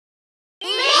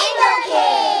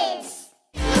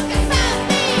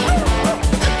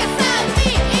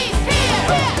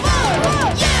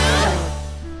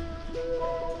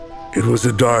It was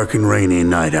a dark and rainy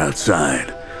night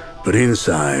outside, but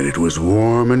inside it was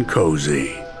warm and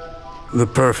cozy. The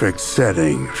perfect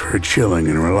setting for chilling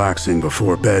and relaxing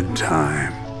before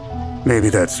bedtime. Maybe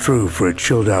that's true for a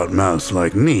chilled-out mouse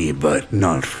like me, but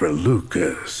not for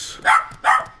Lucas.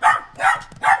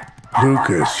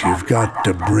 Lucas, you've got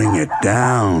to bring it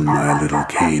down, my little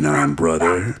canine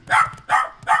brother.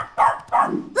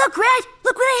 Look, Rat!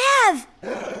 Look what I have!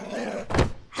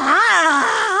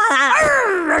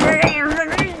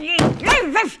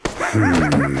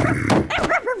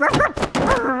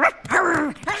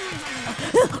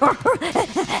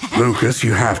 Lucas,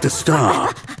 you have to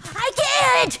stop. I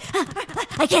can't!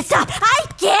 I can't stop! I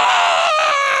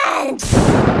can't!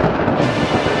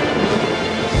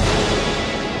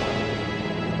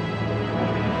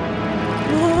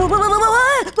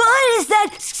 What is that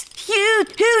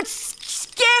huge,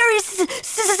 scary sound?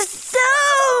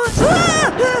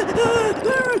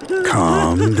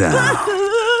 Calm down.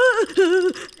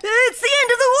 It's the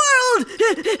end of the world!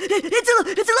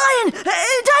 It's a lion!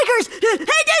 Tigers!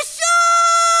 And a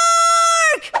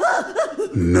shark!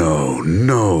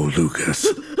 No, Lucas.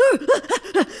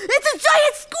 It's a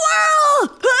giant squirrel!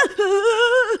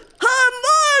 A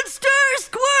monster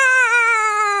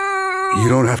squirrel! You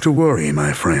don't have to worry,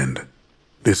 my friend.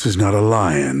 This is not a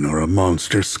lion or a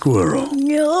monster squirrel.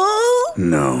 No?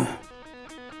 No.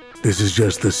 This is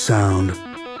just the sound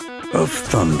of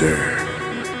thunder.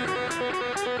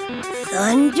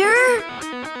 Thunder?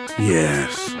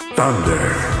 Yes,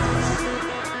 thunder.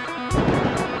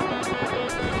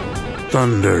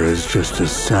 Thunder is just a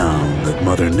sound that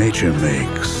Mother Nature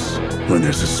makes when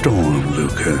there's a storm,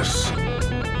 Lucas.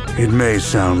 It may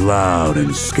sound loud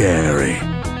and scary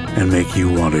and make you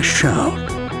want to shout,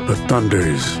 but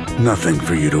thunder's nothing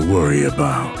for you to worry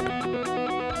about.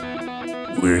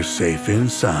 We're safe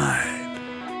inside.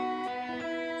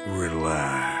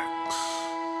 Relax.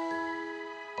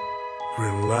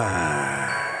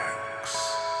 Relax.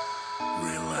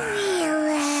 Relax.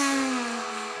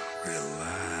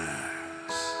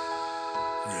 Relax.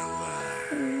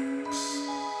 Relax.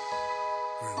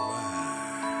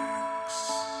 Relax.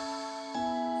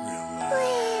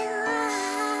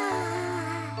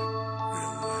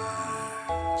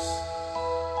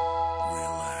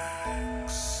 Relax.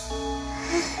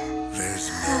 There's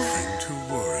nothing to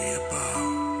worry about.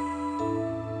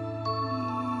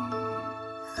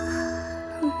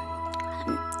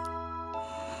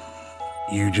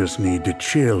 You just need to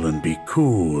chill and be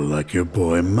cool like your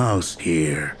boy Mouse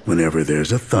here whenever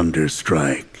there's a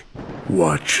thunderstrike.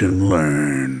 Watch and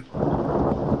learn.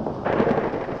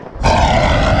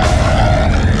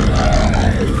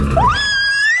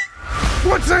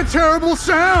 What's that terrible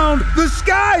sound? The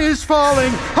sky is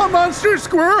falling! A monster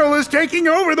squirrel is taking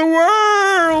over the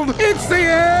world! It's the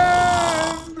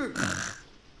end!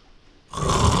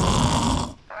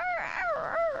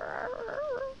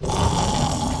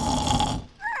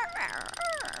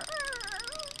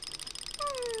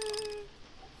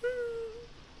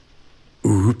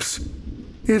 Oops.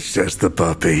 It's just the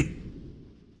puppy.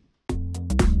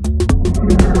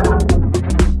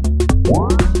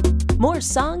 More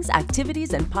songs,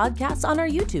 activities, and podcasts on our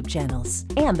YouTube channels,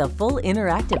 and the full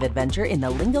interactive adventure in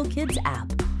the Lingokids app.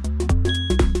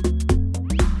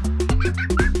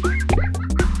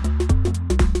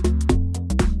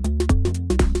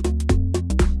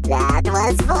 That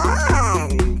was fun!